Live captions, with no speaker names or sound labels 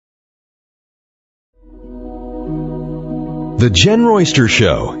The Jen Royster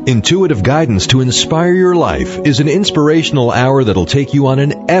Show, intuitive guidance to inspire your life, is an inspirational hour that'll take you on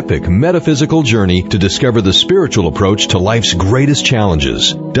an epic metaphysical journey to discover the spiritual approach to life's greatest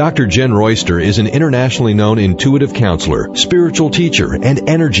challenges. Dr. Jen Royster is an internationally known intuitive counselor, spiritual teacher, and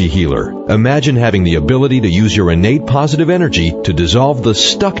energy healer. Imagine having the ability to use your innate positive energy to dissolve the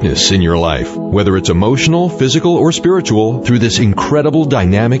stuckness in your life, whether it's emotional, physical, or spiritual, through this incredible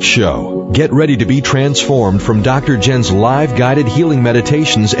dynamic show. Get ready to be transformed from Dr. Jen's live guided healing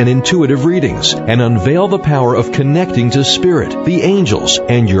meditations and intuitive readings, and unveil the power of connecting to spirit, the angels,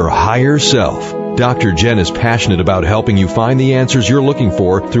 and your higher self. Dr. Jen is passionate about helping you find the answers you're looking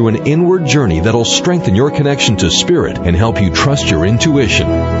for through an inward journey that'll strengthen your connection to spirit and help you trust your intuition.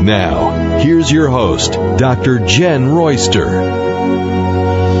 Now, here's your host, Dr. Jen Royster.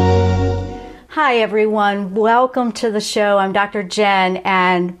 Hi everyone, welcome to the show. I'm Dr. Jen,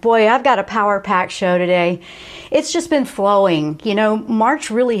 and boy, I've got a power-packed show today. It's just been flowing. You know, March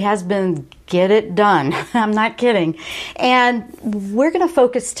really has been get it done. I'm not kidding. And we're going to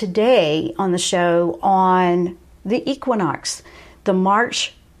focus today on the show on the equinox, the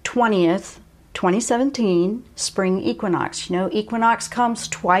March 20th, 2017 spring equinox. You know, equinox comes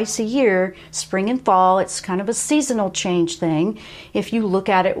twice a year, spring and fall. It's kind of a seasonal change thing if you look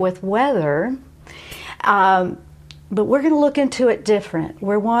at it with weather. But we're going to look into it different.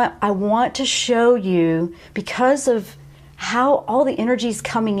 I want to show you, because of how all the energy is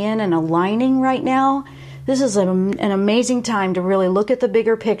coming in and aligning right now, this is an amazing time to really look at the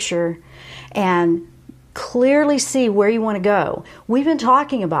bigger picture and clearly see where you want to go. We've been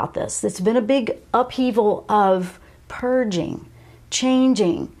talking about this. It's been a big upheaval of purging,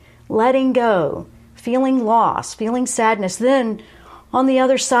 changing, letting go, feeling loss, feeling sadness. Then on the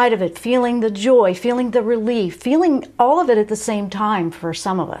other side of it, feeling the joy, feeling the relief, feeling all of it at the same time for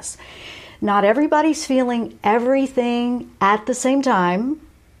some of us. Not everybody's feeling everything at the same time.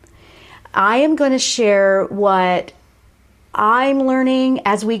 I am going to share what I'm learning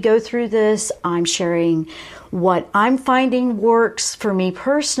as we go through this. I'm sharing what I'm finding works for me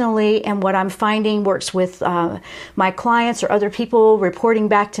personally and what I'm finding works with my clients or other people reporting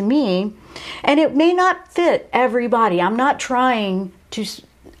back to me. And it may not fit everybody. I'm not,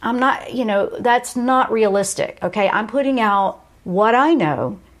 that's not realistic, okay? I'm putting out what I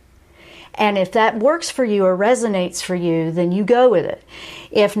know. And if that works for you or resonates for you, then you go with it.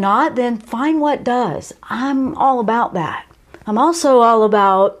 If not, then find what does. I'm all about that. I'm also all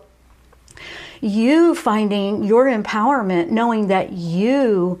about you finding your empowerment, knowing that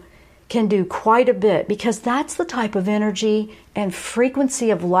you can do quite a bit, because that's the type of energy and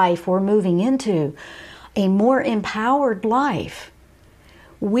frequency of life we're moving into, a more empowered life.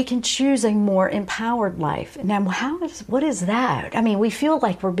 We can choose a more empowered life. Now, what is that? I mean, we feel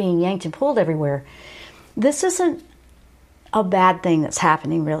like we're being yanked and pulled everywhere. This isn't a bad thing that's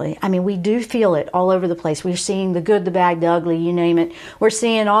happening, really. I mean, we do feel it all over the place. We're seeing the good, the bad, the ugly, you name it. We're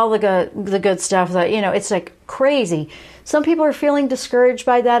seeing all the good stuff that, it's like crazy. Some people are feeling discouraged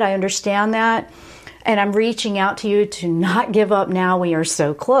by that. I understand that. And I'm reaching out to you to not give up now. We are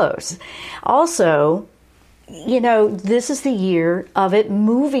so close. Also, this is the year of it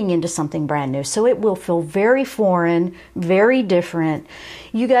moving into something brand new. So it will feel very foreign, very different.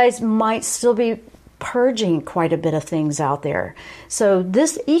 You guys might still be purging quite a bit of things out there. So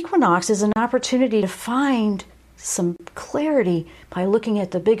this equinox is an opportunity to find some clarity by looking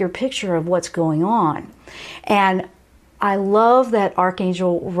at the bigger picture of what's going on. And I love that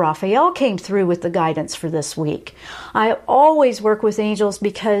Archangel Raphael came through with the guidance for this week. I always work with angels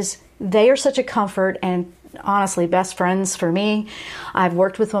because they are such a comfort and honestly best friends for me. I've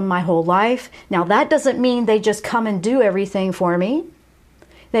worked with them my whole life. Now that doesn't mean they just come and do everything for me.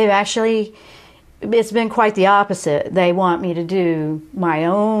 It's been quite the opposite. They want me to do my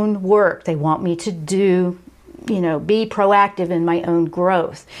own work. They want me to do, be proactive in my own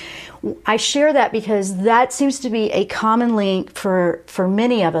growth. I share that because that seems to be a common link for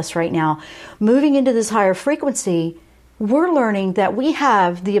many of us right now. Moving into this higher frequency, we're learning that we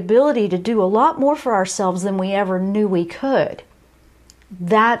have the ability to do a lot more for ourselves than we ever knew we could.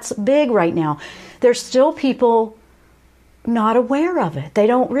 That's big right now. There's still people not aware of it. They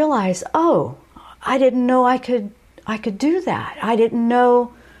don't realize, oh, I didn't know I could do that. I didn't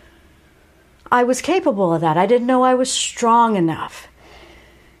know I was capable of that. I didn't know I was strong enough.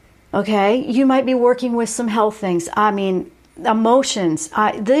 Okay? You might be working with some health things. I mean, emotions.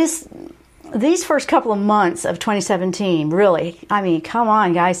 These first couple of months of 2017, really, come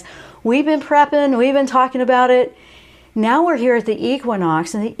on, guys. We've been prepping. We've been talking about it. Now we're here at the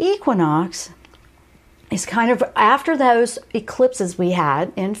equinox, and the equinox is kind of after those eclipses we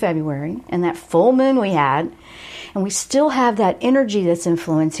had in February and that full moon we had, and we still have that energy that's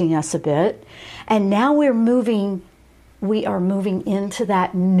influencing us a bit. And now we are moving into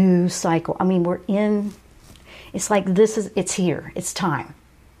that new cycle. I mean, it's like it's here, it's time.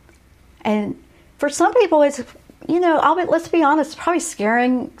 And for some people, it's, let's be honest, it's probably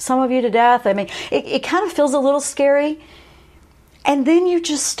scaring some of you to death. I mean, it kind of feels a little scary. And then you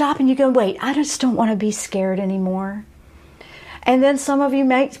just stop and you go, wait, I just don't want to be scared anymore. And then some of you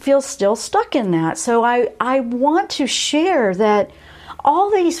may feel still stuck in that. So I want to share that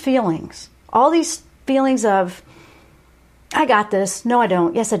all these feelings of, I got this, no I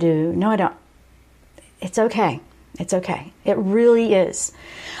don't, yes I do, no I don't. It's okay. It's okay. It really is.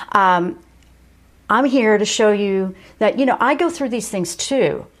 I'm here to show you that, I go through these things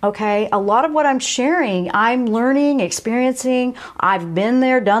too, okay? A lot of what I'm sharing, I'm learning, experiencing, I've been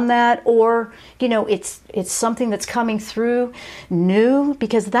there, done that, or, it's something that's coming through new,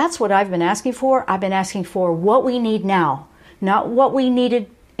 because that's what I've been asking for. I've been asking for what we need now, not what we needed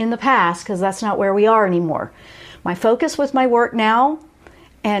in the past, because that's not where we are anymore. My focus with my work now,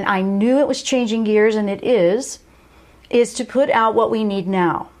 and I knew it was changing gears, and it is to put out what we need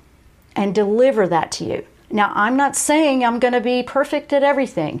now and deliver that to you. Now, I'm not saying I'm going to be perfect at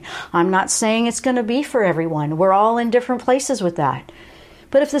everything. I'm not saying it's going to be for everyone. We're all in different places with that.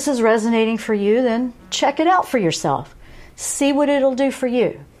 But if this is resonating for you, then check it out for yourself. See what it'll do for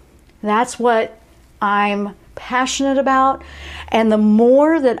you. That's what I'm passionate about. And the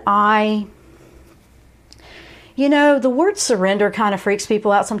more that the word surrender kind of freaks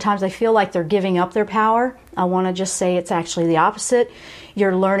people out. Sometimes they feel like they're giving up their power. I want to just say it's actually the opposite.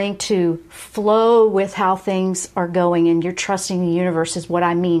 You're learning to flow with how things are going, and you're trusting the universe is what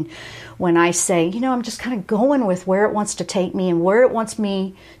I mean when I say, I'm just kind of going with where it wants to take me and where it wants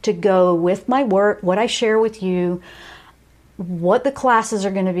me to go with my work, what I share with you, what the classes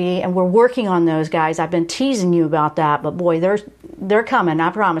are going to be, and we're working on those, guys. I've been teasing you about that, but boy, they're coming, I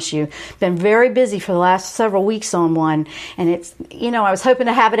promise you. Been very busy for the last several weeks on one, and it's, I was hoping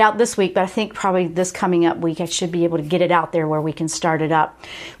to have it out this week, but I think probably this coming up week I should be able to get it out there where we can start it up,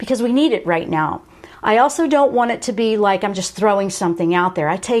 because we need it right now. I also don't want it to be like I'm just throwing something out there.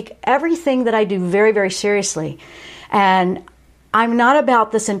 I take everything that I do very, very seriously, and I'm not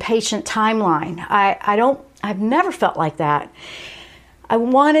about this impatient timeline. I've never felt like that. I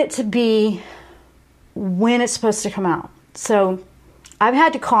want it to be when it's supposed to come out. So I've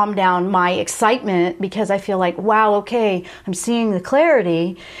had to calm down my excitement, because I feel like, wow, okay, I'm seeing the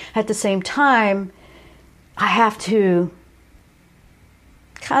clarity. At the same time, I have to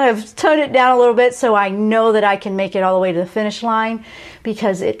kind of tone it down a little bit so I know that I can make it all the way to the finish line,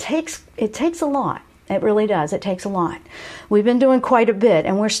 because it takes a lot. It really does. It takes a lot. We've been doing quite a bit,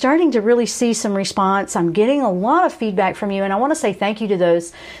 and we're starting to really see some response. I'm getting a lot of feedback from you, and I want to say thank you to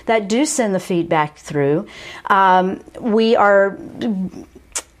those that do send the feedback through. I'm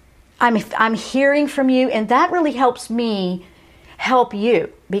hearing from you, and that really helps me help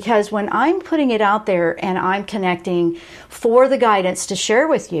you, because when I'm putting it out there and I'm connecting for the guidance to share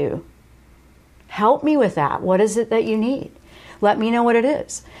with you, help me with that. What is it that you need? Let me know what it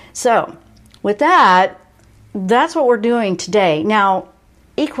is. So, with that, that's what we're doing today. Now,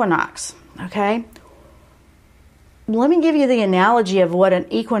 Equinox, okay? Let me give you the analogy of what an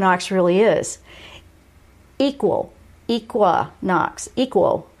equinox really is. Equinox,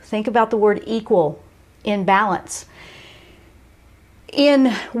 equal. Think about the word equal, in balance.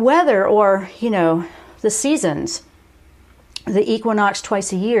 In weather, or, the seasons, the equinox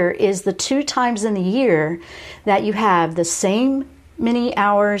twice a year is the 2 times in the year that you have the same many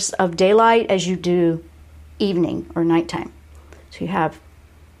hours of daylight as you do evening or nighttime. So you have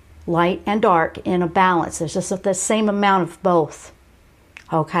light and dark in a balance. There's just the same amount of both.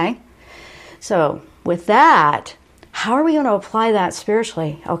 Okay? So with that, how are we going to apply that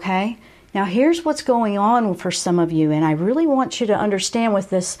spiritually? Okay? Now here's what's going on for some of you, and I really want you to understand with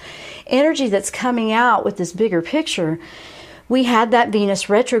this energy that's coming out with this bigger picture. We had that Venus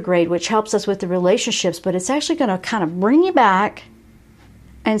retrograde, which helps us with the relationships, but it's actually going to kind of bring you back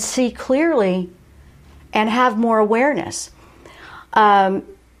and see clearly and have more awareness.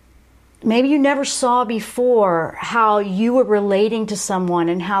 Maybe you never saw before how you were relating to someone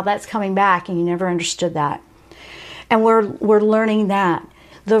and how that's coming back, and you never understood that. And we're learning that.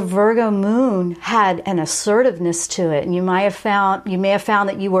 The Virgo moon had an assertiveness to it, and you may have found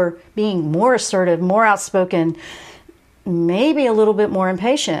that you were being more assertive, more outspoken, maybe a little bit more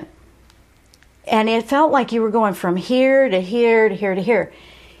impatient. And it felt like you were going from here to here to here to here.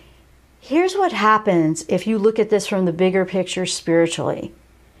 Here's what happens if you look at this from the bigger picture spiritually.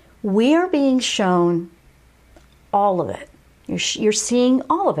 We are being shown all of it. You're seeing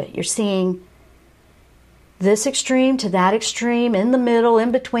all of it. You're seeing this extreme to that extreme, in the middle,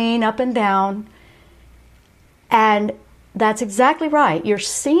 in between, up and down. And that's exactly right. You're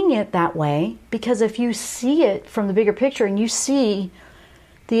seeing it that way because if you see it from the bigger picture and you see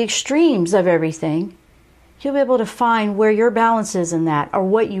the extremes of everything, you'll be able to find where your balance is in that, or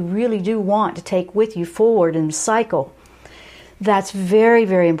what you really do want to take with you forward in the cycle. That's very,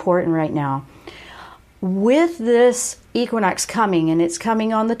 very important right now. With this equinox coming, and it's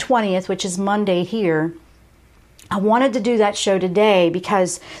coming on the 20th, which is Monday here, I wanted to do that show today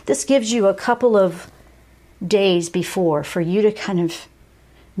because this gives you a couple of days before for you to kind of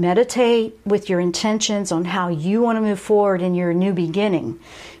meditate with your intentions on how you want to move forward in your new beginning.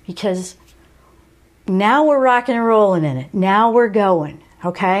 Because now we're rocking and rolling in it. Now we're going.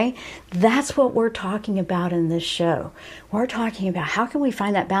 Okay? That's what we're talking about in this show. We're talking about how can we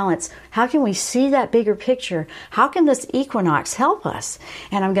find that balance? How can we see that bigger picture? How can this equinox help us?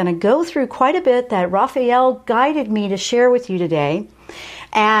 And I'm going to go through quite a bit that Raphael guided me to share with you today.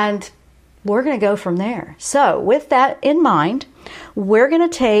 And we're going to go from there. So with that in mind, we're going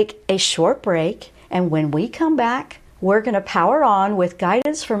to take a short break. And when we come back, we're going to power on with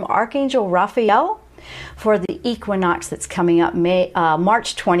guidance from Archangel Raphael for the equinox that's coming up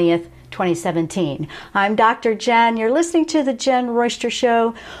March 20th, 2017. I'm Dr. Jen. You're listening to The Jen Royster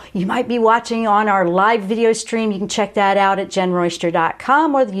Show. You might be watching on our live video stream. You can check that out at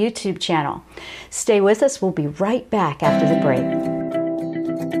jenroyster.com or the YouTube channel. Stay with us. We'll be right back after the break.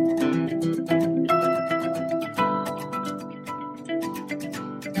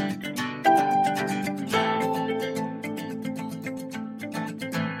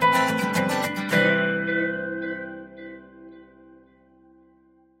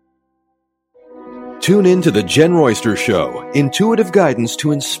 Tune in to The Jen Royster Show, intuitive guidance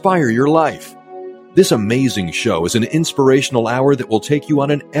to inspire your life. This amazing show is an inspirational hour that will take you on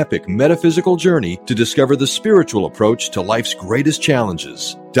an epic metaphysical journey to discover the spiritual approach to life's greatest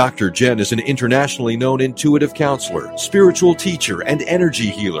challenges. Dr. Jen is an internationally known intuitive counselor, spiritual teacher, and energy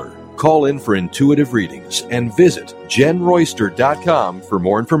healer. Call in for intuitive readings and visit jenroyster.com for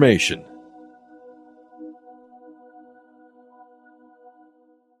more information.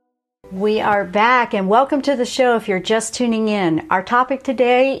 We are back and welcome to the show if you're just tuning in. Our topic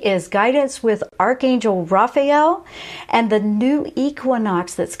today is guidance with Archangel Raphael and the new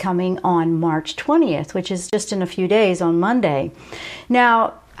equinox that's coming on March 20th, which is just in a few days on Monday.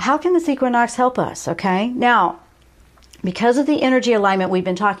 Now, how can this equinox help us? Okay. Now, because of the energy alignment, we've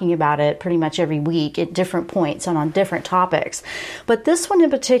been talking about it pretty much every week at different points and on different topics. But this one in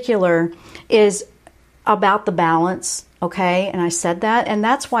particular is about the balance. Okay, and I said that, and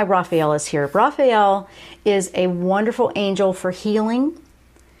that's why Raphael is here. Raphael is a wonderful angel for healing.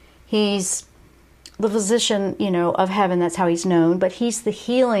 He's the physician, of heaven. That's how he's known. But he's the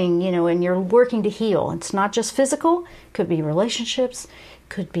healing, and you're working to heal. It's not just physical. Could be relationships.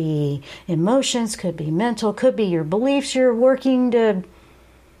 Could be emotions. Could be mental. Could be your beliefs. You're working to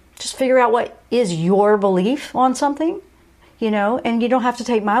just figure out what is your belief on something. And you don't have to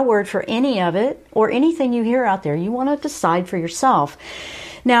take my word for any of it or anything you hear out there. You want to decide for yourself.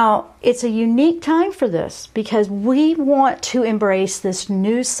 Now, it's a unique time for this because we want to embrace this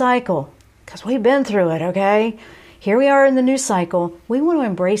new cycle because we've been through it, okay? Here we are in the new cycle. We want to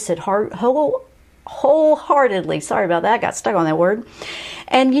embrace it wholeheartedly. Sorry about that. I got stuck on that word.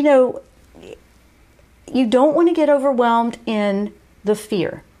 And, you don't want to get overwhelmed in the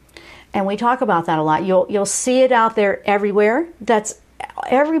fear. And we talk about that a lot. You'll see it out there everywhere. That's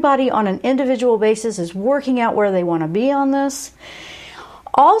everybody on an individual basis is working out where they want to be on this.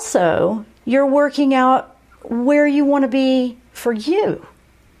 Also, you're working out where you want to be for you.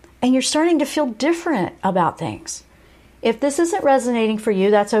 And you're starting to feel different about things. If this isn't resonating for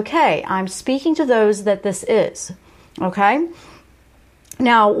you, that's okay. I'm speaking to those that this is. Okay?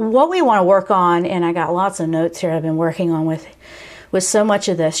 Now, what we want to work on, and I got lots of notes here I've been working on with so much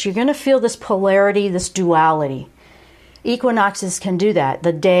of this, you're going to feel this polarity, this duality. Equinoxes can do that.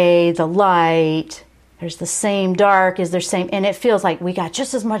 The day, the light, there's the same dark as there's same, and it feels like we got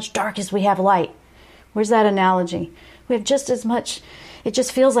just as much dark as we have light. Where's that analogy? We have just as much, it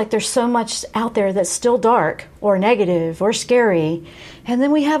just feels like there's so much out there that's still dark or negative or scary, and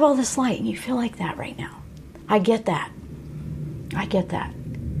then we have all this light, and you feel like that right now. I get that.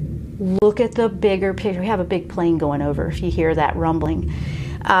 Look at the bigger picture. We have a big plane going over if you hear that rumbling.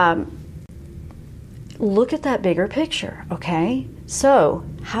 Look at that bigger picture, okay? So,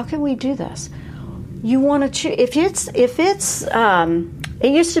 how can we do this? You want to choose. If it's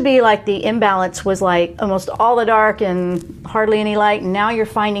it used to be like the imbalance was like almost all the dark and hardly any light, and now you're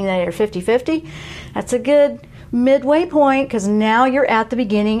finding that you're 50-50. That's a good midway point, because now you're at the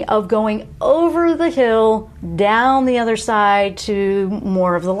beginning of going over the hill, down the other side to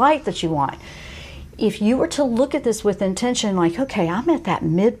more of the light that you want. If you were to look at this with intention, like, okay, I'm at that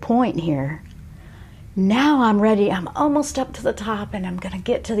midpoint here. Now I'm ready. I'm almost up to the top, and I'm going to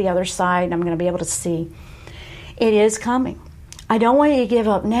get to the other side, and I'm going to be able to see. It is coming. I don't want you to give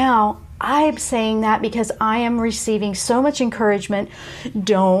up now. I'm saying that because I am receiving so much encouragement.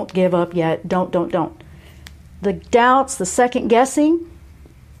 Don't give up yet. Don't. The doubts, the second guessing,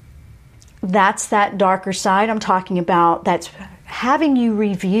 that's that darker side I'm talking about. That's having you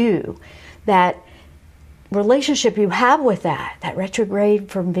review that relationship you have with that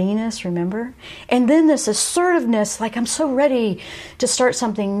retrograde from Venus, remember? And then this assertiveness, like I'm so ready to start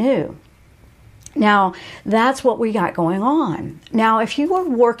something new. Now, that's what we got going on. Now, if you are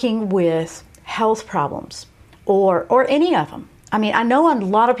working with health problems or any of them, I mean, I know a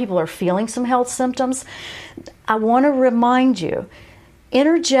lot of people are feeling some health symptoms. I want to remind you,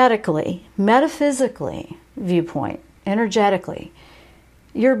 energetically, metaphysically viewpoint, energetically,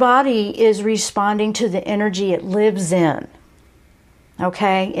 your body is responding to the energy it lives in.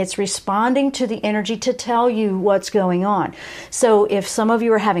 Okay? It's responding to the energy to tell you what's going on. So if some of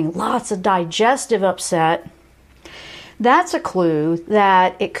you are having lots of digestive upset, that's a clue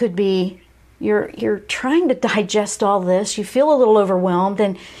that it could be you're trying to digest all this. You feel a little overwhelmed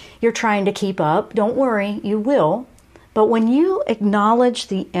and you're trying to keep up. Don't worry, you will. But when you acknowledge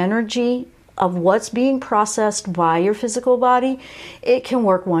the energy of what's being processed by your physical body, it can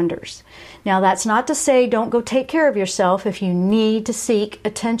work wonders. Now, that's not to say don't go take care of yourself if you need to seek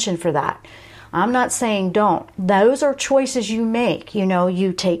attention for that. I'm not saying don't. Those are choices you make. You know,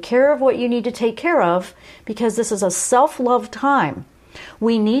 you take care of what you need to take care of because this is a self-love time.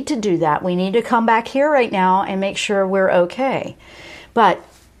 We need to do that. We need to come back here right now and make sure we're okay. But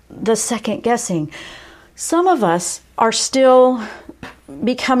the second guessing, some of us are still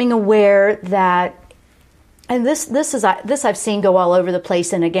becoming aware that, and this I've seen go all over the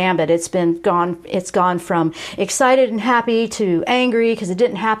place in a gambit. It's gone from excited and happy to angry because it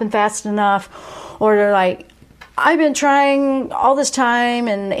didn't happen fast enough, or they're like, I've been trying all this time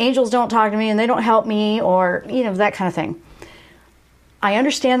and angels don't talk to me and they don't help me, or that kind of thing. I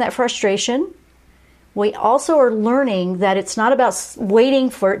understand that frustration. We also are learning that it's not about waiting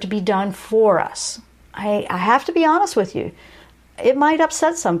for it to be done for us. I have to be honest with you. It might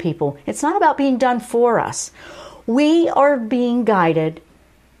upset some people. It's not about being done for us. We are being guided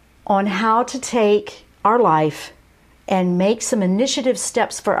on how to take our life and make some initiative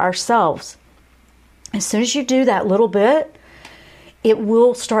steps for ourselves. As soon as you do that little bit, it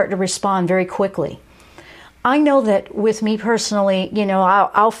will start to respond very quickly. I know that with me personally,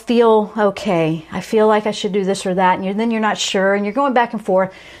 I'll feel okay. I feel like I should do this or that, and then you're not sure, and you're going back and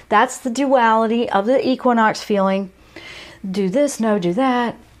forth. That's the duality of the equinox feeling. Do this, no, do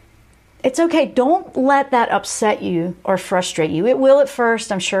that. It's okay. Don't let that upset you or frustrate you. It will at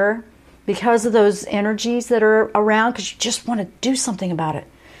first, I'm sure, because of those energies that are around, because you just want to do something about it.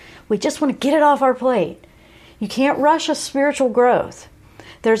 We just want to get it off our plate. You can't rush a spiritual growth.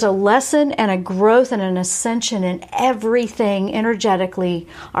 There's a lesson and a growth and an ascension in everything energetically.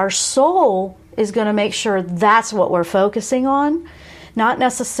 Our soul is going to make sure that's what we're focusing on, not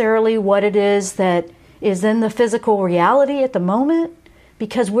necessarily what it is that is in the physical reality at the moment,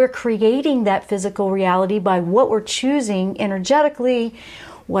 because we're creating that physical reality by what we're choosing energetically,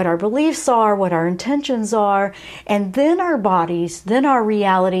 what our beliefs are, what our intentions are, and then our bodies, then our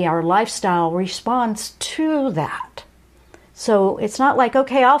reality, our lifestyle responds to that. So it's not like,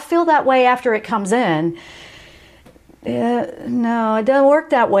 okay, I'll feel that way after it comes in. No, it doesn't work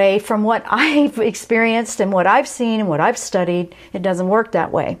that way. From what I've experienced and what I've seen and what I've studied, it doesn't work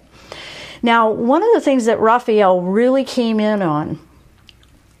that way. Now, one of the things that Raphael really came in on,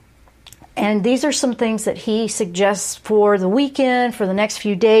 and these are some things that he suggests for the weekend, for the next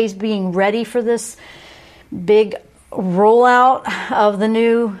few days, being ready for this big rollout of the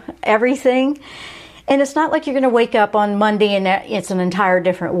new everything. And it's not like you're going to wake up on Monday and it's an entire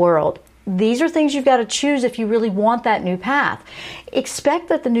different world. These are things you've got to choose if you really want that new path. Expect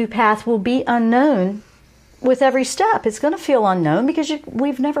that the new path will be unknown with every step. It's going to feel unknown because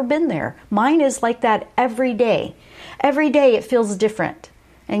we've never been there. Mine is like that every day. Every day it feels different.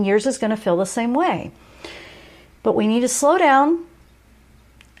 And yours is going to feel the same way. But we need to slow down,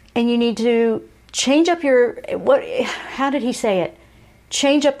 and you need to change up how did he say it?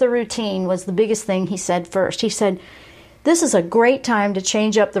 Change up the routine was the biggest thing he said first. He said, this is a great time to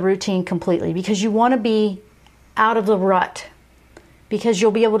change up the routine completely because you want to be out of the rut, because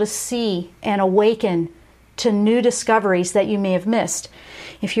you'll be able to see and awaken to new discoveries that you may have missed.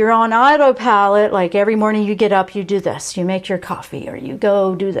 If you're on autopilot, like every morning you get up, you do this, you make your coffee, or you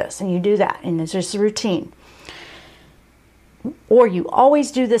go do this and you do that, and it's just a routine. Or you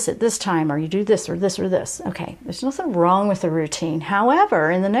always do this at this time, or you do this or this or this. Okay, there's nothing wrong with the routine. However,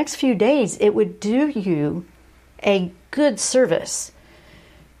 in the next few days, it would do you a good service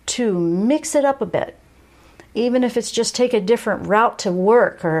to mix it up a bit. Even if it's just take a different route to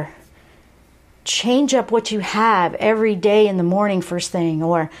work, or change up what you have every day in the morning first thing,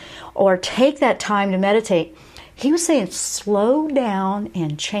 or take that time to meditate. He was saying slow down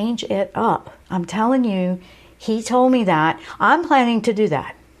and change it up. I'm telling you, he told me that. I'm planning to do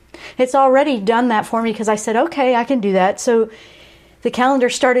that. It's already done that for me because I said, okay, I can do that. So the calendar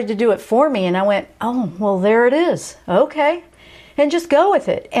started to do it for me, and I went, oh, well, there it is. Okay. And just go with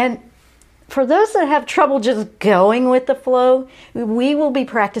it. And for those that have trouble just going with the flow, we will be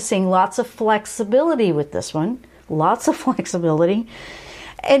practicing lots of flexibility with this one. Lots of flexibility.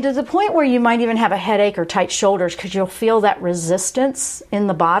 And to the point where you might even have a headache or tight shoulders because you'll feel that resistance in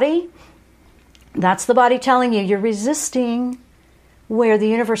the body. That's the body telling you you're resisting, where the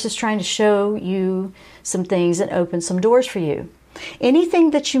universe is trying to show you some things and open some doors for you.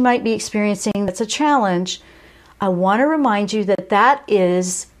 Anything that you might be experiencing that's a challenge, I want to remind you that that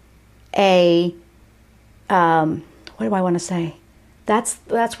is a, what do I want to say?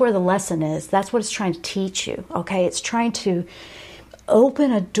 That's where the lesson is. That's what it's trying to teach you, okay? It's trying to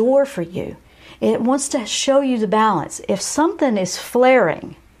open a door for you. It wants to show you the balance. If something is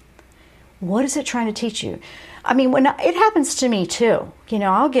flaring, what is it trying to teach you? I mean, when it happens to me too,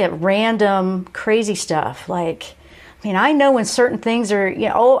 I'll get random crazy stuff. Like, I know when certain things are,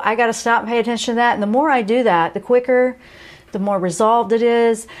 I got to stop and pay attention to that. And the more I do that, the quicker, the more resolved it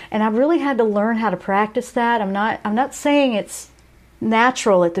is. And I've really had to learn how to practice that. I'm not saying it's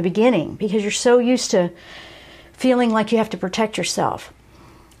natural at the beginning because you're so used to feeling like you have to protect yourself.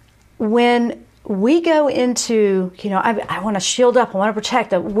 When we go into, I want to shield up, I want to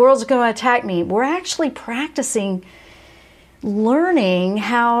protect, the world's going to attack me. We're actually practicing learning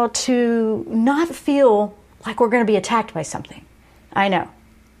how to not feel like we're going to be attacked by something. I know.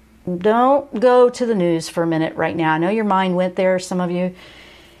 Don't go to the news for a minute right now. I know your mind went there, some of you.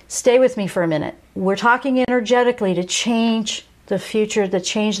 Stay with me for a minute. We're talking energetically to change the future, to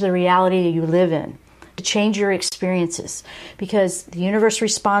change the reality that you live in, to change your experiences, because the universe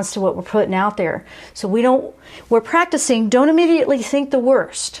responds to what we're putting out there. So we're practicing, don't immediately think the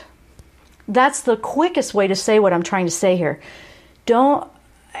worst. That's the quickest way to say what I'm trying to say here. So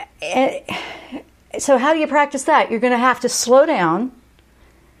how do you practice that? You're going to have to slow down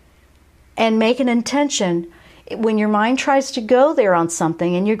and make an intention. When your mind tries to go there on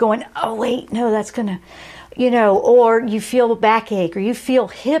something and you're going, oh wait, no, that's going to, or you feel a backache, or you feel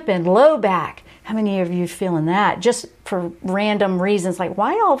hip and low back. How many of you feeling that? Just for random reasons, like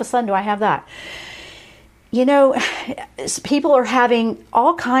why all of a sudden do I have that? People are having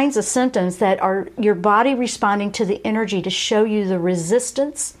all kinds of symptoms that are your body responding to the energy to show you the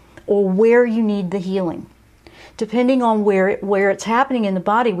resistance or where you need the healing. Depending on where it's happening in the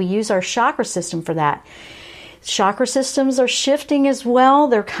body, we use our chakra system for that. Chakra systems are shifting as well.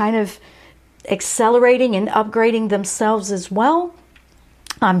 They're kind of accelerating and upgrading themselves as well.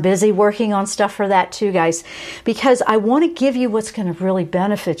 I'm busy working on stuff for that too, guys, because I want to give you what's going to really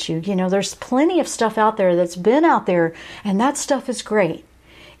benefit you. There's plenty of stuff out there that's been out there, and that stuff is great.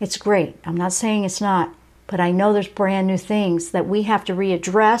 It's great. I'm not saying it's not, but I know there's brand new things that we have to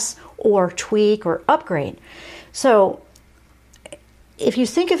readdress or tweak or upgrade. So if you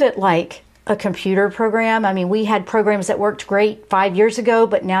think of it like a computer program, we had programs that worked great 5 years ago,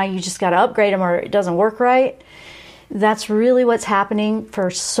 but now you just got to upgrade them or it doesn't work right. That's really what's happening for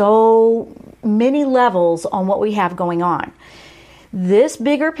so many levels on what we have going on. This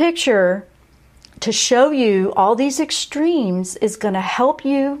bigger picture to show you all these extremes is going to help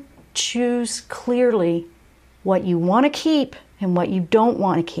you choose clearly what you want to keep and what you don't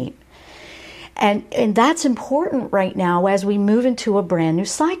want to keep. And that's important right now as we move into a brand new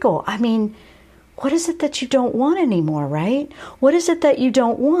cycle. What is it that you don't want anymore, right? What is it that you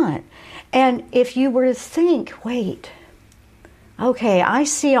don't want? And if you were to think, wait, okay, I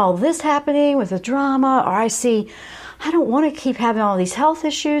see all this happening with the drama, or I don't want to keep having all these health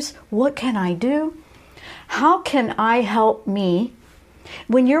issues. What can I do? How can I help me?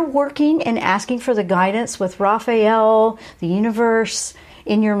 When you're working and asking for the guidance with Raphael, the universe,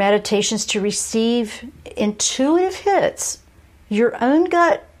 in your meditations to receive intuitive hits, your own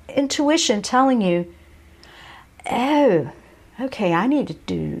gut intuition telling you, oh, okay, I need to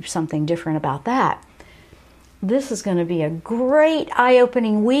do something different about that. This is going to be a great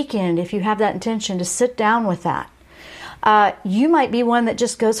eye-opening weekend if you have that intention to sit down with that. You might be one that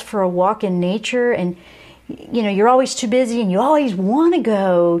just goes for a walk in nature, and you're always too busy and you always want to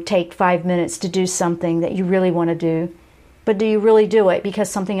go take 5 minutes to do something that you really want to do. But do you really do it because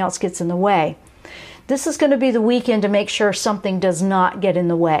something else gets in the way? This is going to be the weekend to make sure something does not get in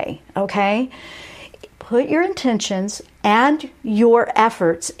the way, okay? Put your intentions and your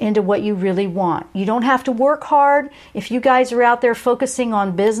efforts into what you really want. You don't have to work hard. If you guys are out there focusing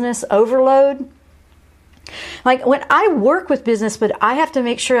on business overload, like when I work with business, but I have to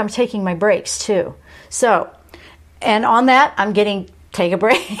make sure I'm taking my breaks too. So, and on that, take a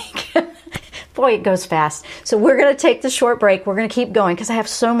break. Boy, it goes fast. So we're going to take the short break. We're going to keep going because I have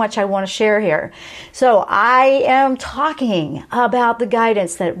so much I want to share here. So I am talking about the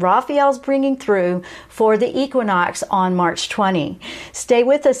guidance that Raphael's bringing through for the equinox on March 20. Stay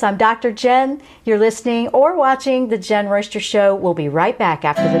with us. I'm Dr. Jen. You're listening or watching The Jen Royster Show. We'll be right back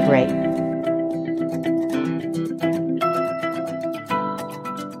after the break.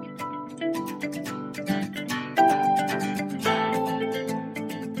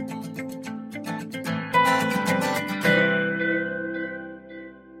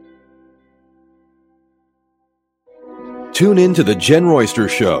 Tune in to The Jen Royster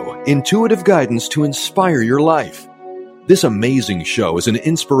Show, intuitive guidance to inspire your life. This amazing show is an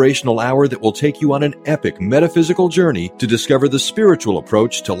inspirational hour that will take you on an epic metaphysical journey to discover the spiritual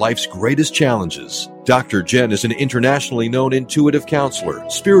approach to life's greatest challenges. Dr. Jen is an internationally known intuitive counselor,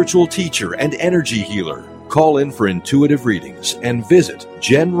 spiritual teacher, and energy healer. Call in for intuitive readings and visit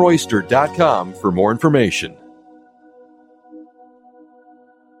jenroyster.com for more information.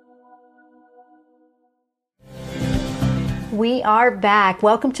 We are back.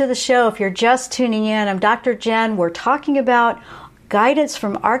 Welcome to the show. If you're just tuning in, I'm Dr. Jen. We're talking about guidance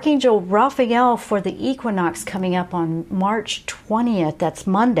from Archangel Raphael for the equinox coming up on March 20th. That's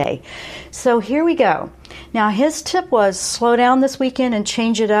Monday. So here we go. Now, his tip was slow down this weekend and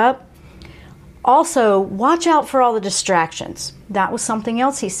change it up. Also, watch out for all the distractions. That was something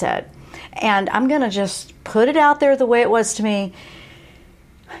else he said. And I'm going to just put it out there the way it was to me.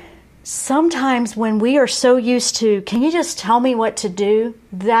 Sometimes when we are so used to, can you just tell me what to do?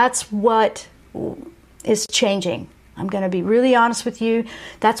 That's what is changing. I'm going to be really honest with you.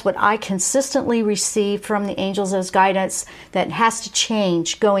 That's what I consistently receive from the angels as guidance that has to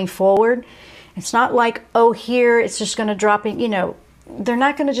change going forward. It's not like, here, it's just going to drop in, they're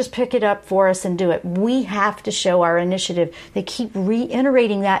not going to just pick it up for us and do it. We have to show our initiative. They keep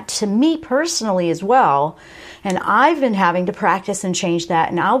reiterating that to me personally as well. And I've been having to practice and change that.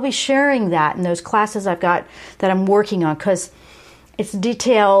 And I'll be sharing that in those classes I've got that I'm working on because it's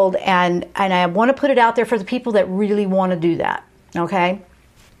detailed and I want to put it out there for the people that really want to do that. Okay?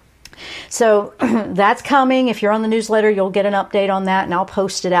 So that's coming. If you're on the newsletter, you'll get an update on that and I'll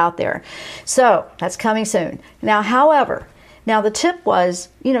post it out there. So that's coming soon. Now, however, the tip was,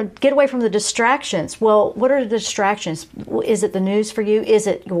 get away from the distractions. Well, what are the distractions? Is it the news for you? Is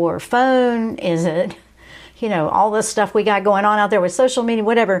it your phone? Is it, all this stuff we got going on out there with social media,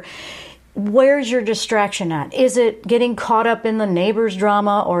 whatever. Where's your distraction at? Is it getting caught up in the neighbor's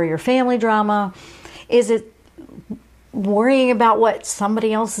drama or your family drama? Is it worrying about what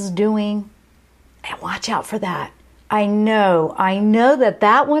somebody else is doing? And watch out for that. I know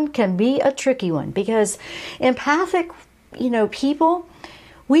that one can be a tricky one because empathic people,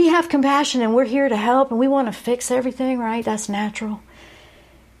 we have compassion and we're here to help and we want to fix everything, right? That's natural.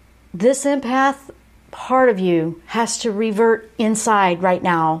 This empath part of you has to revert inside right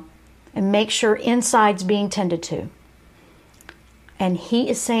now and make sure inside's being tended to. And he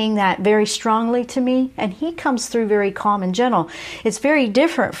is saying that very strongly to me, and he comes through very calm and gentle. It's very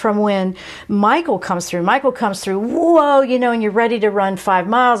different from when Michael comes through. Michael comes through, whoa, and you're ready to run 5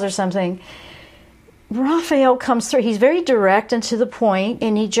 miles or something. Raphael comes through. He's very direct and to the point,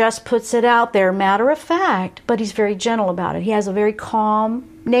 and he just puts it out there, matter of fact, but he's very gentle about it. He has a very calm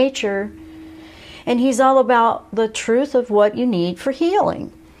nature, and he's all about the truth of what you need for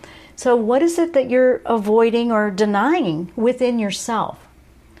healing. So what is it that you're avoiding or denying within yourself?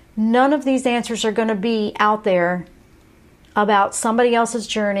 None of these answers are going to be out there about somebody else's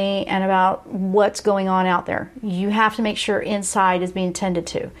journey and about what's going on out there. You have to make sure inside is being tended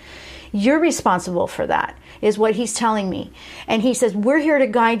to. You're responsible for that, is what he's telling me. And he says, we're here to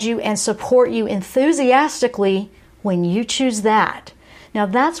guide you and support you enthusiastically when you choose that. Now,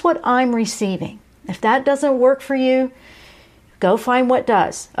 that's what I'm receiving. If that doesn't work for you, go find what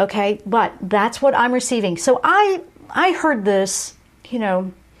does, okay? But that's what I'm receiving. So I heard this, a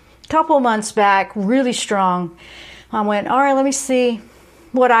couple of months back, really strong. I went, all right, let me see.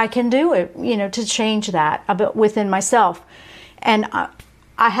 what I can do, to change that within myself. And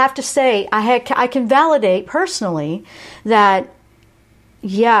I have to say, I can validate personally that,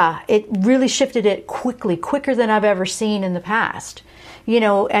 yeah, it really shifted it quicker than I've ever seen in the past.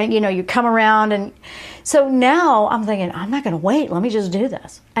 And you come around, and so now I'm thinking, I'm not going to wait. Let me just do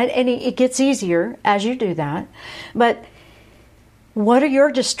this. And it gets easier as you do that. But what are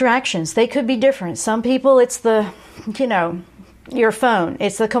your distractions? They could be different. Some people, it's your phone,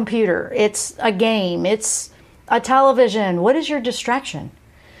 it's the computer, it's a game, it's a television. What is your distraction?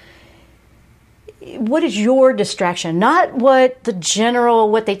 What is your distraction? Not what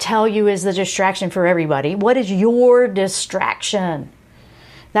they tell you is the distraction for everybody. What is your distraction?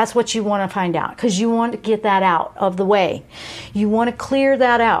 That's what you want to find out, because you want to get that out of the way. You want to clear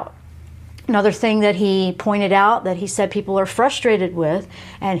that out. Another thing that he pointed out that he said people are frustrated with,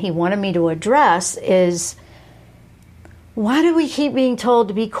 and he wanted me to address, is why do we keep being told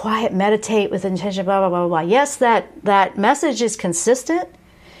to be quiet, meditate with intention, blah, blah, blah, blah. Yes, that message is consistent.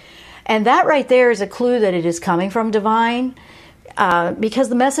 And that right there is a clue that it is coming from divine, because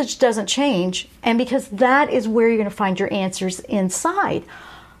the message doesn't change, and because that is where you're going to find your answers inside.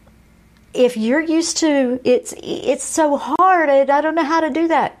 If you're used to, it's so hard, I don't know how to do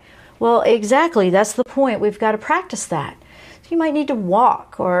that. Well, exactly, that's the point. We've got to practice that. So you might need to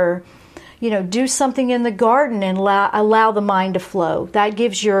walk or, do something in the garden and allow the mind to flow. That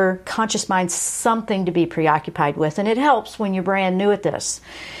gives your conscious mind something to be preoccupied with, and it helps when you're brand new at this.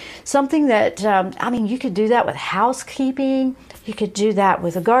 Something that, you could do that with housekeeping, you could do that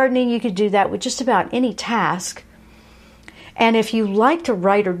with gardening, you could do that with just about any task. And if you like to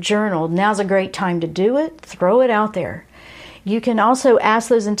write or journal, now's a great time to do it. Throw it out there. You can also ask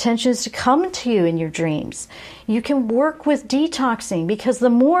those intentions to come to you in your dreams. You can work with detoxing, because the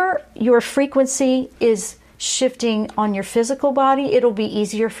more your frequency is shifting on your physical body, it'll be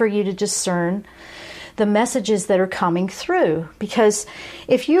easier for you to discern the messages that are coming through. Because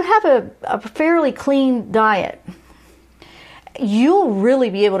if you have a fairly clean diet, you'll really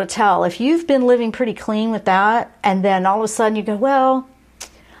be able to tell if you've been living pretty clean with that, and then all of a sudden you go, well,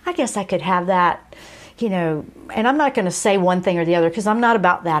 I guess I could have that, and I'm not going to say one thing or the other, because I'm not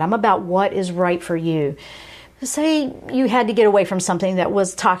about that. I'm about what is right for you. Say you had to get away from something that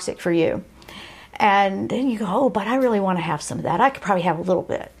was toxic for you, and then you go, oh, but I really want to have some of that. I could probably have a little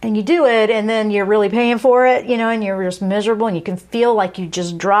bit. And you do it, and then you're really paying for it, and you're just miserable, and you can feel like you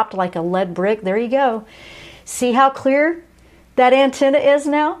just dropped like a lead brick. There you go. See how clear that antenna is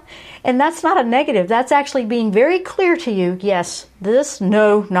now? And that's not a negative. That's actually being very clear to you. Yes, this,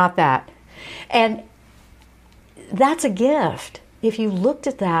 no, not that. And that's a gift if you looked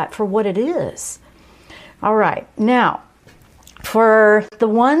at that for what it is. All right. Now, for the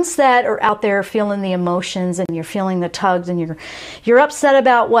ones that are out there feeling the emotions, and you're feeling the tugs, and you're upset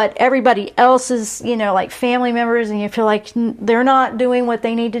about what everybody else is, like family members, and you feel like they're not doing what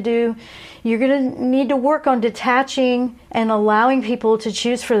they need to do, you're going to need to work on detaching and allowing people to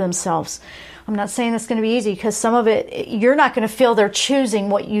choose for themselves. I'm not saying that's going to be easy, because some of it, you're not going to feel they're choosing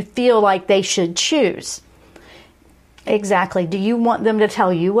what you feel like they should choose. Exactly. Do you want them to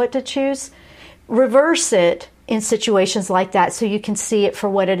tell you what to choose? Reverse it in situations like that so you can see it for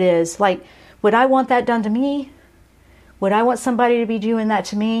what it is. Like, would I want that done to me? Would I want somebody to be doing that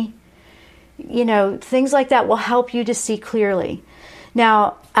to me? Things like that will help you to see clearly.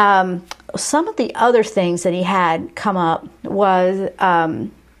 Now, some of the other things that he had come up was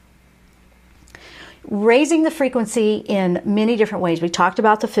raising the frequency in many different ways. We talked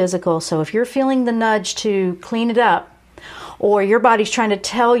about the physical. So if you're feeling the nudge to clean it up, or your body's trying to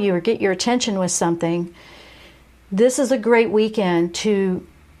tell you or get your attention with something, this is a great weekend to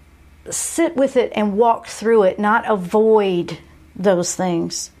sit with it and walk through it, not avoid those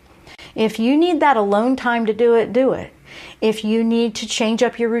things. If you need that alone time to do it, do it. If you need to change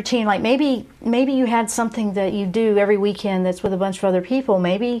up your routine, like maybe you had something that you do every weekend that's with a bunch of other people.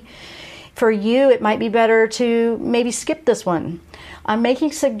 Maybe for you, it might be better to maybe skip this one. I'm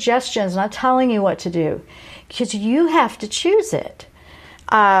making suggestions, not telling you what to do, because you have to choose it.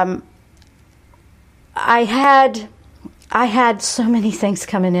 I had so many things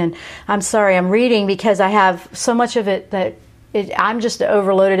coming in. I'm sorry, I'm reading because I have so much of it that I'm just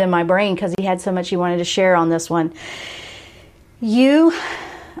overloaded in my brain, because he had so much he wanted to share on this one. You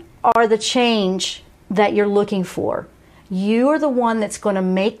are the change that you're looking for. You are the one that's going to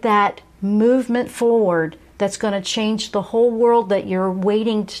make that movement forward, that's going to change the whole world that you're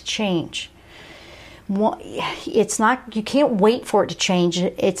waiting to change. It's not, you can't wait for it to change.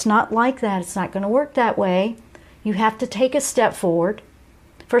 It's not like that. It's not going to work that way. You have to take a step forward.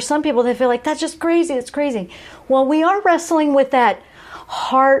 For some people, they feel like, that's just crazy. It's crazy. Well, we are wrestling with that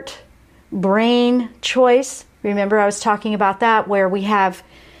heart, brain choice. Remember I was talking about that, where we have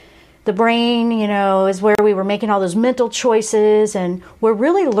the brain, is where we were making all those mental choices, and we're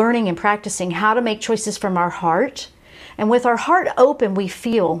really learning and practicing how to make choices from our heart. And with our heart open, we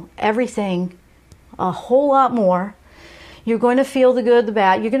feel everything a whole lot more. You're going to feel the good, the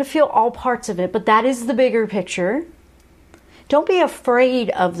bad. You're going to feel all parts of it, but that is the bigger picture. Don't be afraid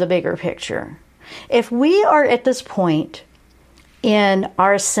of the bigger picture. If we are at this point in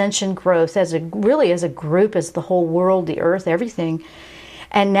our ascension growth as a group, as the whole world, the earth, everything,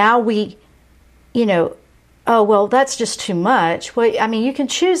 and now we, oh, well, that's just too much. Well, I mean, you can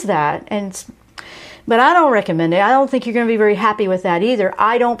choose that, but I don't recommend it. I don't think you're going to be very happy with that either.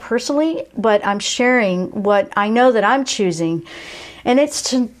 I don't personally, but I'm sharing what I know that I'm choosing. And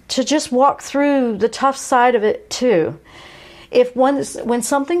it's to just walk through the tough side of it too. When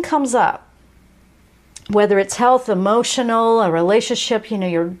something comes up, whether it's health, emotional, a relationship,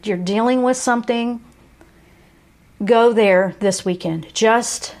 you're dealing with something, go there this weekend.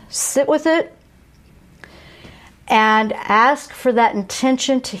 Just sit with it and ask for that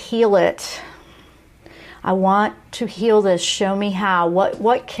intention to heal it. I want to heal this. Show me how.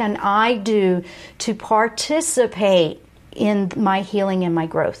 What can I do to participate in my healing and my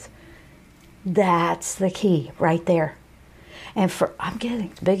growth? That's the key right there. And I'm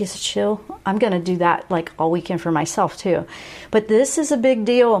getting the biggest chill. I'm going to do that like all weekend for myself too. But this is a big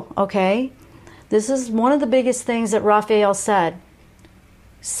deal, okay? This is one of the biggest things that Raphael said.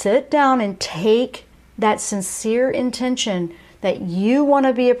 Sit down and take that sincere intention that you want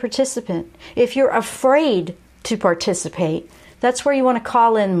to be a participant. If you're afraid to participate, that's where you want to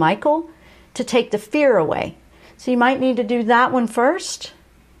call in Michael to take the fear away. So you might need to do that one first.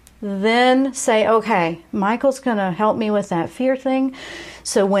 Then say, okay, Michael's going to help me with that fear thing.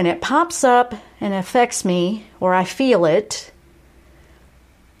 So when it pops up and affects me, or I feel it,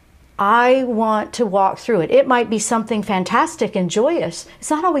 I want to walk through it. It might be something fantastic and joyous. It's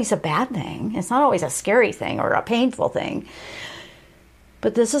not always a bad thing. It's not always a scary thing or a painful thing.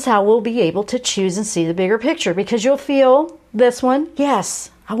 But this is how we'll be able to choose and see the bigger picture, because you'll feel this one.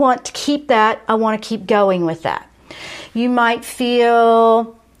 Yes, I want to keep that. I want to keep going with that. You might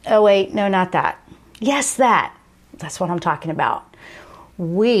feel, oh wait, no, not that. Yes, that. That's what I'm talking about.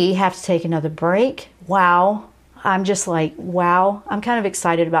 We have to take another break. Wow. I'm just like, wow. I'm kind of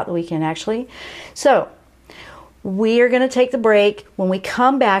excited about the weekend, actually. So we are going to take the break. When we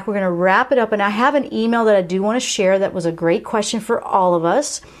come back, we're going to wrap it up. And I have an email that I do want to share that was a great question for all of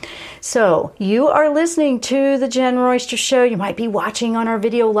us. So you are listening to The Jen Royster Show. You might be watching on our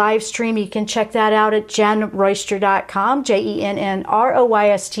video live stream. You can check that out at jenroyster.com,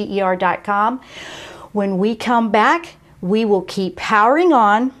 JENNROYSTER.com. When we come back, we will keep powering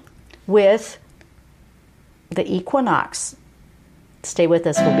on with the Equinox. Stay with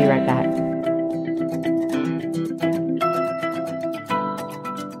us. We'll be right back.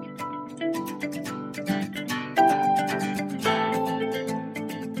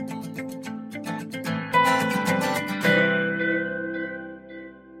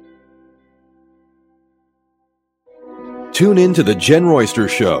 Tune in to The Jen Royster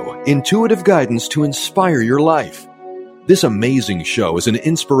Show, intuitive guidance to inspire your life. This amazing show is an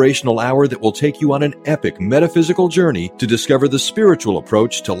inspirational hour that will take you on an epic metaphysical journey to discover the spiritual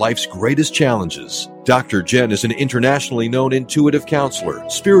approach to life's greatest challenges. Dr. Jen is an internationally known intuitive counselor,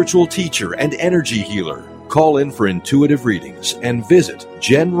 spiritual teacher, and energy healer. Call in for intuitive readings and visit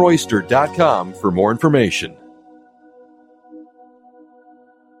jenroyster.com for more information.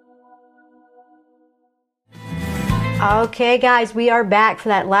 Okay, guys, we are back for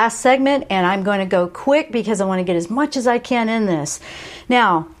that last segment, and I'm going to go quick because I want to get as much as I can in this.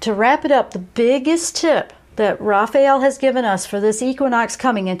 Now, to wrap it up, the biggest tip that Raphael has given us for this equinox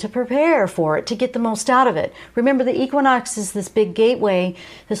coming and to prepare for it, to get the most out of it. Remember, the equinox is this big gateway.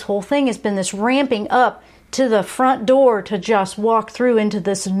 This whole thing has been this ramping up to the front door to just walk through into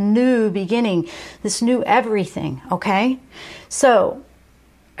this new beginning, this new everything, okay? So,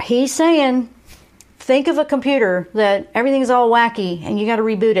 he's saying, think of a computer that everything's all wacky and you got to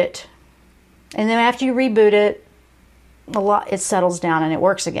reboot it. And then after you reboot it, it settles down and it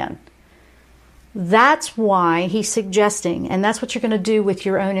works again. That's why he's suggesting, and that's what you're going to do with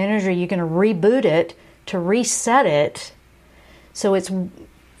your own energy. You're going to reboot it to reset it so it's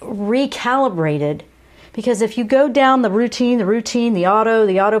recalibrated. Because if you go down the routine, the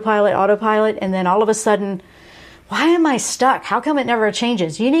autopilot, and then all of a sudden, why am I stuck? How come it never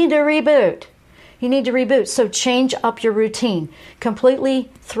changes? You need to reboot. You need to reboot. So change up your routine. Completely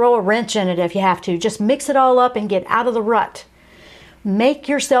throw a wrench in it if you have to. Just mix it all up and get out of the rut. Make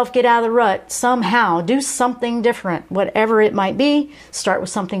yourself get out of the rut somehow. Do something different, whatever it might be. Start with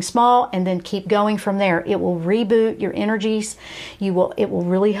something small and then keep going from there. It will reboot your energies. It will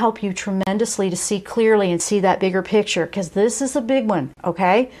really help you tremendously to see clearly and see that bigger picture, because this is a big one,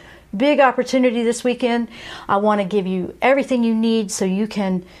 okay? Big opportunity this weekend. I want to give you everything you need so you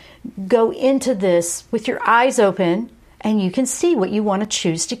can go into this with your eyes open and you can see what you want to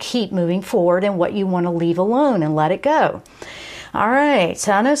choose to keep moving forward and what you want to leave alone and let it go. All right,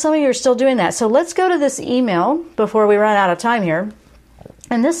 so I know some of you are still doing that. So let's go to this email before we run out of time here.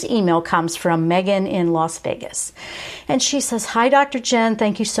 And this email comes from Megan in Las Vegas. And she says, "Hi, Dr. Jen.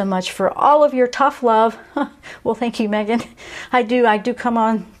 Thank you so much for all of your tough love." Well, thank you, Megan. I do come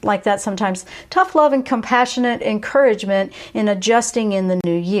on like that sometimes. Tough love and compassionate encouragement in adjusting in the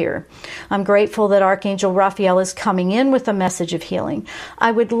new year. I'm grateful that Archangel Raphael is coming in with a message of healing.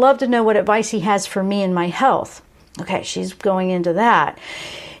 I would love to know what advice he has for me in my health. Okay, she's going into that.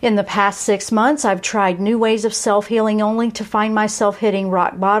 In the past 6 months, I've tried new ways of self-healing only to find myself hitting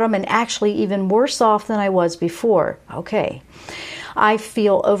rock bottom and actually even worse off than I was before. Okay. I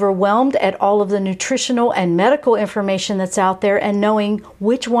feel overwhelmed at all of the nutritional and medical information that's out there and knowing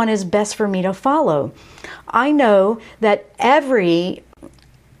which one is best for me to follow. I know that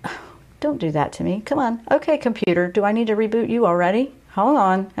Don't do that to me. Come on. Okay, computer. Do I need to reboot you already? Hold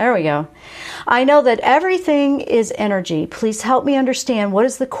on. There we go. I know that everything is energy. Please help me understand what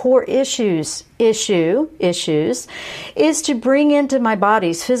is the core issues is to bring into my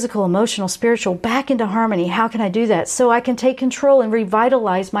body's physical, emotional, spiritual back into harmony. How can I do that so I can take control and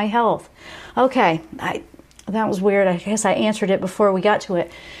revitalize my health? Okay. That was weird. I guess I answered it before we got to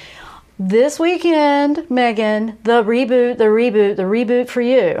it. This weekend, Megan, the reboot for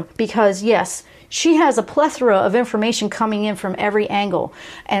you, because yes, she has a plethora of information coming in from every angle.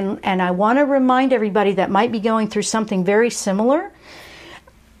 And I want to remind everybody that might be going through something very similar.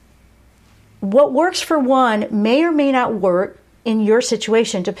 What works for one may or may not work in your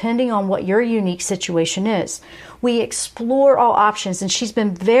situation, depending on what your unique situation is. We explore all options, and she's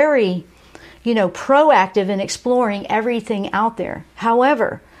been very, proactive in exploring everything out there.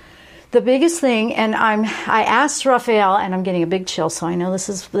 However, the biggest thing, and I asked Raphael, and I'm getting a big chill, so I know this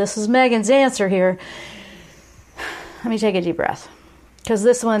is Megan's answer here. Let me take a deep breath, because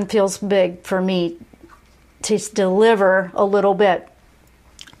this one feels big for me to deliver a little bit.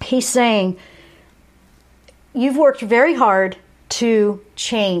 He's saying, you've worked very hard to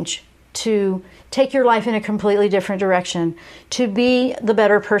change, to take your life in a completely different direction, to be the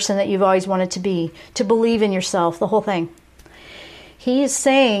better person that you've always wanted to be, to believe in yourself, the whole thing. He is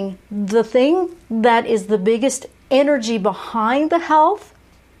saying the thing that is the biggest energy behind the health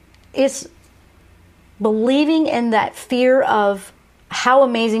is believing in that fear of how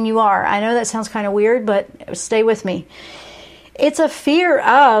amazing you are. I know that sounds kind of weird, but stay with me. It's a fear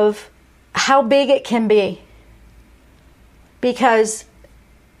of how big it can be. Because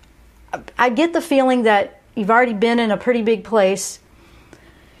I get the feeling that you've already been in a pretty big place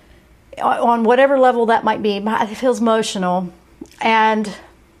on whatever level that might be. It feels emotional. And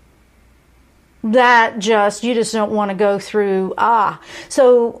that you just don't want to go through.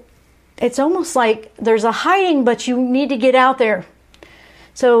 So it's almost like there's a hiding, but you need to get out there.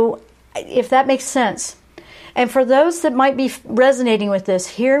 So if that makes sense. And for those that might be resonating with this,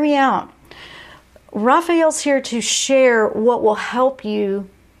 hear me out. Raphael's here to share what will help you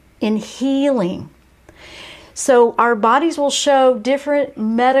in healing. So our bodies will show different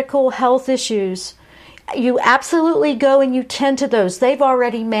medical health issues. You absolutely go and you tend to those. They've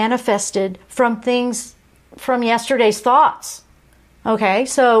already manifested from things from yesterday's thoughts. Okay,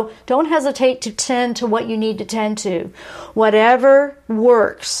 so don't hesitate to tend to what you need to tend to. Whatever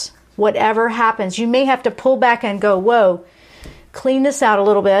works, whatever happens, you may have to pull back and go, whoa, clean this out a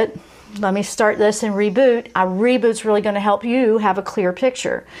little bit. Let me start this and reboot. A reboot's really going to help you have a clear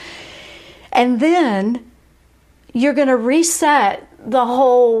picture. And then you're going to reset the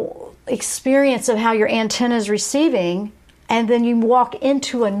whole experience of how your antenna is receiving, and then you walk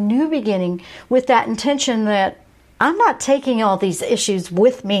into a new beginning with that intention that I'm not taking all these issues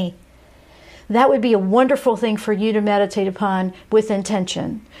with me. That would be a wonderful thing for you to meditate upon with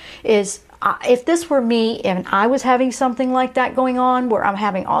intention. Is if this were me and I was having something like that going on, where I'm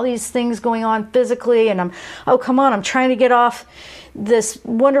having all these things going on physically, and I'm trying to get off this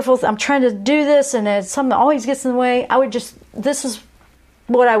wonderful, I'm trying to do this, and something always gets in the way, this is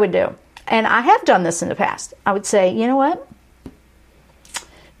what I would do. And I have done this in the past. I would say, you know what?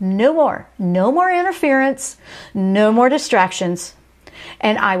 No more interference, no more distractions.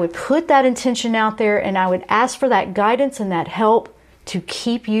 And I would put that intention out there, and I would ask for that guidance and that help to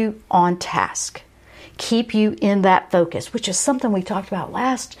keep you on task. keep you in that focus, which is something we talked about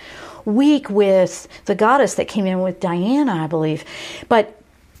last week with the goddess that came in with Diana, I believe. But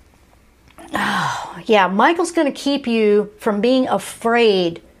Michael's going to keep you from being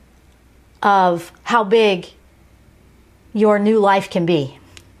afraid of how big your new life can be.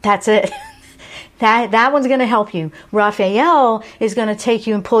 That's it. That one's going to help you. Raphael is going to take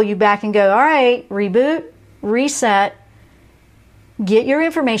you and pull you back and go, all right, reboot, reset, get your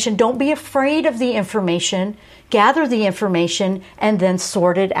information. Don't be afraid of the information. Gather the information and then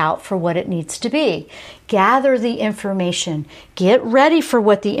sort it out for what it needs to be. Gather the information. Get ready for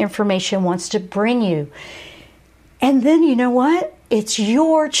what the information wants to bring you. And then you know what? It's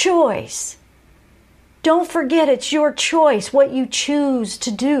your choice. Don't forget, it's your choice what you choose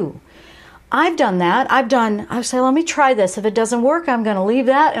to do. I've done that. I say, let me try this. If it doesn't work, I'm going to leave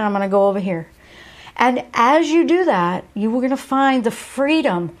that and I'm going to go over here. And as you do that, you are going to find the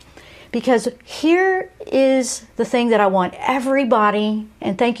freedom. Because here is the thing that I want everybody,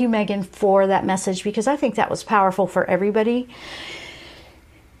 and thank you, Megan, for that message, because I think that was powerful for everybody.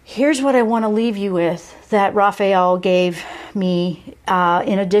 Here's what I want to leave you with that Raphael gave me,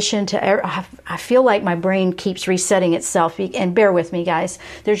 in addition to, I feel like my brain keeps resetting itself, and bear with me, guys.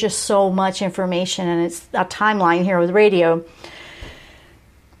 There's just so much information, and it's a timeline here with radio.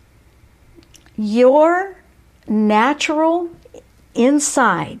 Your natural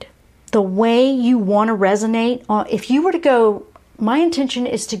inside, the way you want to resonate, if you were to go, my intention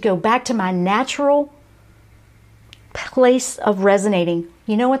is to go back to my natural place of resonating.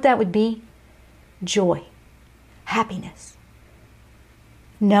 You know what that would be? Joy, happiness.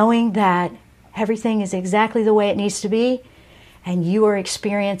 Knowing that everything is exactly the way it needs to be, and you are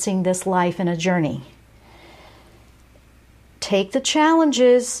experiencing this life in a journey. Take the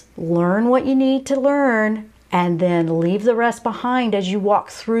challenges, learn what you need to learn, and then leave the rest behind as you walk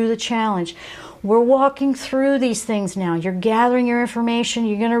through the challenge. We're walking through these things now. You're gathering your information.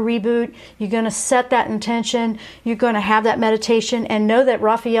 You're going to reboot. You're going to set that intention. You're going to have that meditation, and know that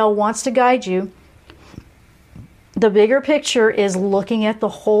Raphael wants to guide you. The bigger picture is looking at the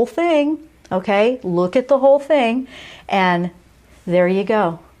whole thing, okay? Look at the whole thing, and there you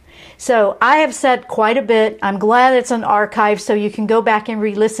go. So I have said quite a bit. I'm glad it's an archive so you can go back and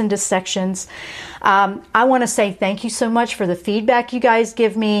re-listen to sections. I want to say thank you so much for the feedback you guys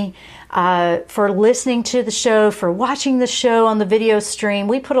give me, for listening to the show, for watching the show on the video stream.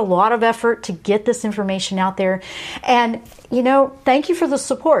 We put a lot of effort to get this information out there. And, thank you for the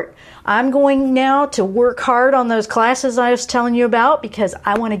support. I'm going now to work hard on those classes I was telling you about because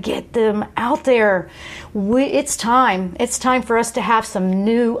I want to get them out there. It's time. It's time for us to have some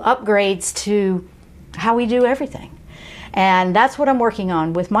new upgrades to how we do everything. And that's what I'm working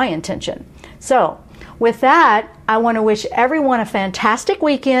on with my intention. So with that, I want to wish everyone a fantastic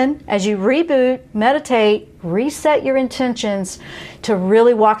weekend as you reboot, meditate, reset your intentions to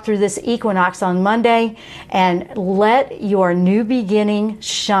really walk through this equinox on Monday and let your new beginning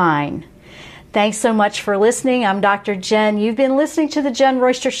shine. Thanks so much for listening. I'm Dr. Jen. You've been listening to The Jen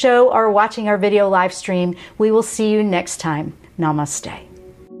Royster Show or watching our video live stream. We will see you next time. Namaste.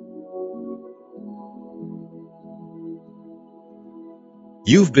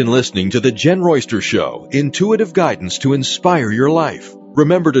 You've been listening to The Jen Royster Show, intuitive guidance to inspire your life.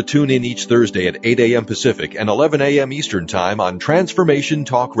 Remember to tune in each Thursday at 8 a.m. Pacific and 11 a.m. Eastern Time on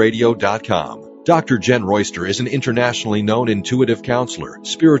TransformationTalkRadio.com. Dr. Jen Royster is an internationally known intuitive counselor,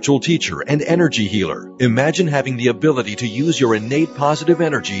 spiritual teacher, and energy healer. Imagine having the ability to use your innate positive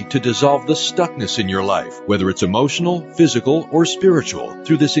energy to dissolve the stuckness in your life, whether it's emotional, physical, or spiritual,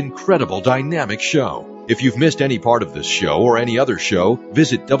 through this incredible dynamic show. If you've missed any part of this show or any other show,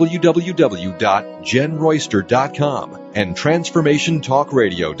 visit www.jenroyster.com and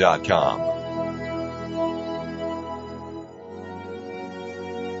TransformationTalkRadio.com.